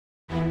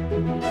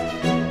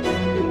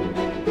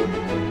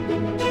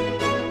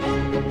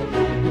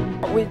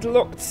We'd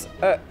looked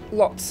at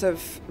lots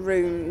of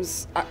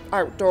rooms,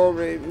 outdoor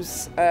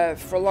rooms,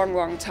 for a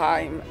long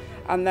time,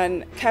 and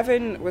then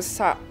Kevin was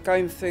sat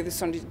going through the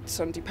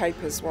Sunday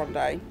papers one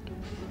day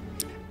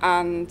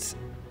and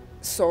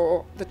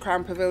saw the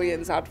Crown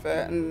Pavilions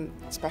advert and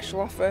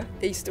special offer,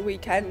 Easter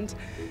weekend.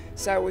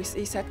 So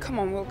he said, come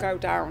on, we'll go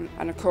down.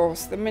 And of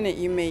course, the minute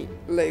you meet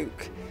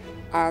Luke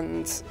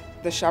and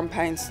the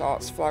champagne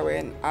starts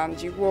flowing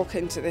and you walk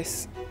into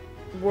this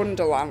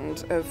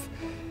wonderland of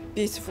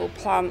beautiful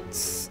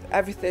plants,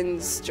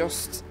 everything's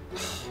just,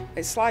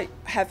 it's like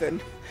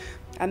heaven.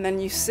 And then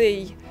you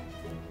see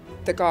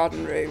the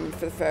garden room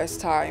for the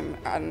first time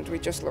and we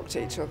just looked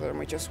at each other and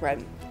we just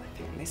went, I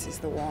think this is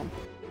the one.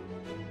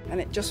 And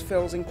it just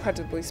feels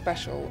incredibly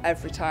special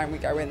every time we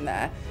go in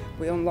there.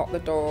 We unlock the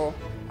door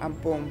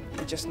and boom,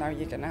 you just know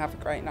you're going to have a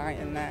great night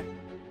in there.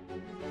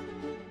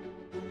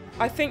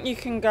 I think you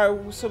can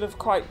go sort of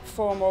quite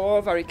formal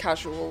or very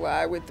casual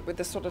there with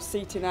the sort of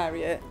seating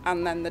area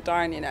and then the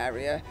dining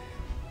area.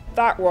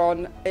 That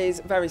one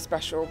is very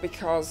special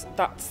because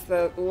that's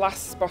the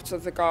last spot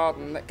of the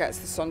garden that gets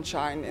the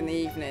sunshine in the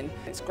evening.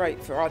 It's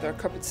great for either a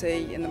cup of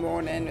tea in the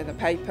morning with a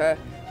paper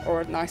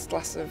or a nice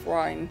glass of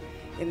wine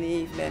in the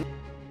evening.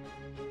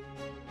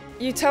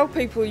 You tell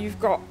people you've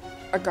got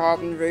a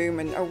garden room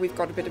and oh, we've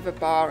got a bit of a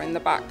bar in the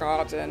back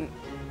garden.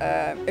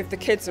 If the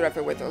kids are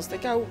ever with us, they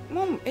go,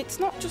 Mum, it's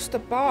not just a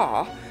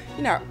bar.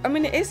 You know, I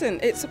mean, it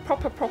isn't. It's a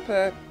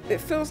proper,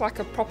 it feels like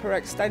a proper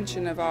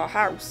extension of our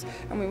house.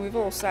 I mean, we've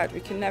all said we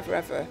can never,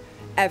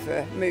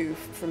 ever move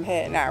from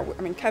here now.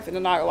 I mean, Kevin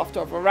and I will have to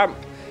have a ramp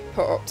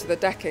put up to the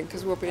decking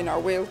because we'll be in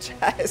our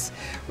wheelchairs.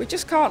 We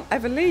just can't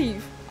ever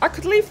leave. I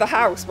could leave the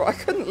house, but I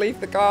couldn't leave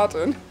the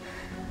garden.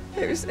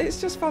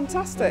 It's just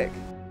fantastic.